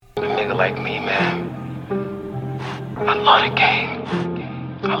nigga like me, man, I love the game.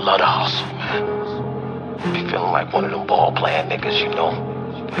 I love the hustle, man. Be feeling like one of them ball playing niggas, you know,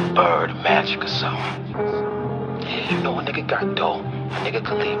 like Bird, Magic or something. Yeah, you know a nigga got dough, a nigga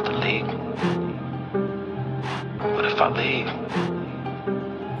could leave the league. But if I leave,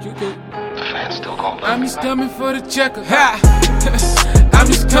 the fans still gon' love me. I'm just coming for the checker. Ha! I'm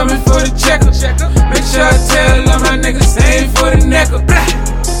just coming for the checker. Make sure I tell all my niggas they ain't for the necker.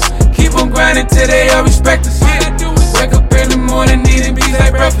 Keep on grinding till they all respect us. Wake up in the morning eating beats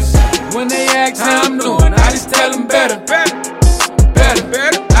like breakfast. When they ask how I'm doing, I just tell them better.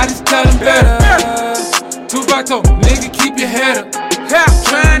 I just tell them better. Tupac told me, nigga, keep your head up.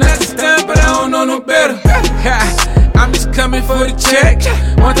 Trying not to stunt, but I don't know no better. I'm just coming for the check.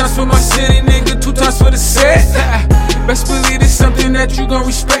 1 time for my city, nigga, 2 times for the set. Best believe it's something that you gon'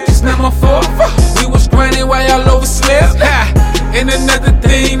 respect. It's not my fault. We was grinding while y'all overslept. And another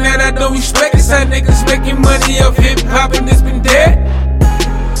thing that I don't respect is how niggas making money off hip-hop and it's been dead.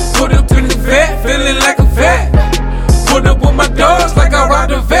 Put up in the vet, feeling like a vet. Put up with my dogs like I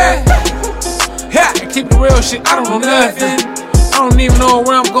robbed a vet. Keep the real shit, I don't know nothing. I don't even know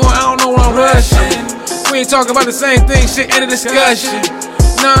where I'm going, I don't know where I'm rushing. We ain't talking about the same thing, shit, end of discussion.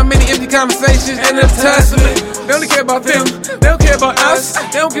 Not many empty conversations, end of tussling. They only care about them, they don't care about us.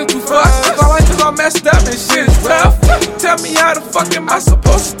 They don't give 2 fucks. My life is all messed up and shit is tough. Tell me how the fuck am I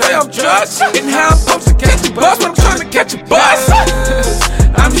supposed to stay off drugs? And how I'm supposed to catch a bus when I'm trying to catch a bus?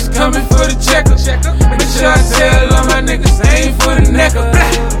 I'm just coming for the checker. Make sure I tell all my niggas they ain't for the necker.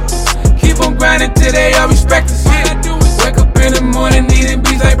 Keep on grinding till they all respect us. Wake up in the morning eating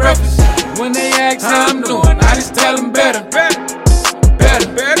beats like breakfast. When they ask how I'm doing, I just tell them better.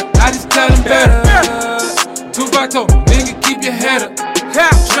 I just tell them better. Tupac told me, nigga, keep your head up.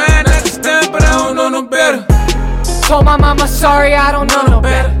 Trying not to stunt, but I don't know no better. Told my mama sorry, I don't know no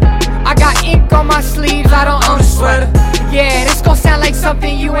better. I got ink on my sleeves, I don't own a sweater. Yeah, this gon' sound like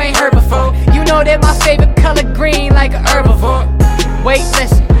something you ain't heard before. You know that my favorite color green like an herbivore. Wait,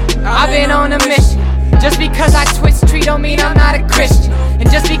 listen, I've been on a mission. Just because I twist tree don't mean I'm not a Christian. And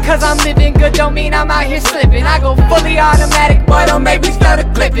just because I'm living good don't mean I'm out here slipping. I go fully automatic, boy, don't make me start a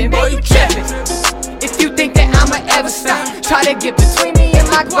clipping. Boy, you tripping. If you think that I'ma ever stop, try to get between me and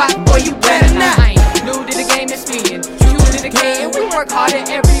my guap, boy, you better not. I ain't new to the game, it's me and you to the game. We work harder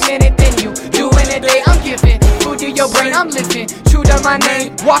every minute than you do in a day. I'm giving food to your brain, I'm living true to my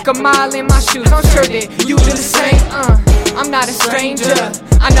name. Walk a mile in my shoes, I'm sure that you do the same. I'm not a stranger,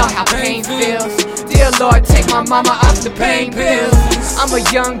 I know how pain feels. Dear Lord, take my mama off the pain pills. I'm a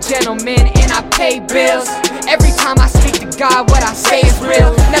young gentleman and I pay bills. Every time I speak to God, what I say is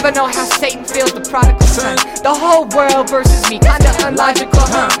real. Never know how Satan feels, the prodigal son. The whole world versus me, kinda unlogical,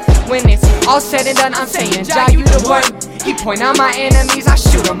 When it's all said and done, I'm saying, Jah, you the one. He point out my enemies, I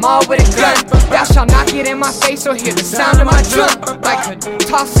shoot them all with a gun. Thou shalt not get in my face or hear the sound of my drum. Like to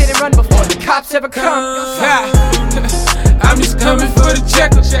toss it and run before the cops ever come. I'm just coming for the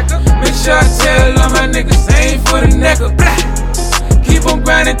checker. Make sure I tell all my niggas they ain't for the necker. Keep on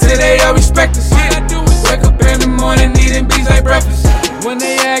grinding till they all respect us. Wake up in the morning eating beats like breakfast. When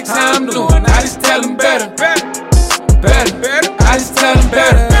they ask how I'm doing,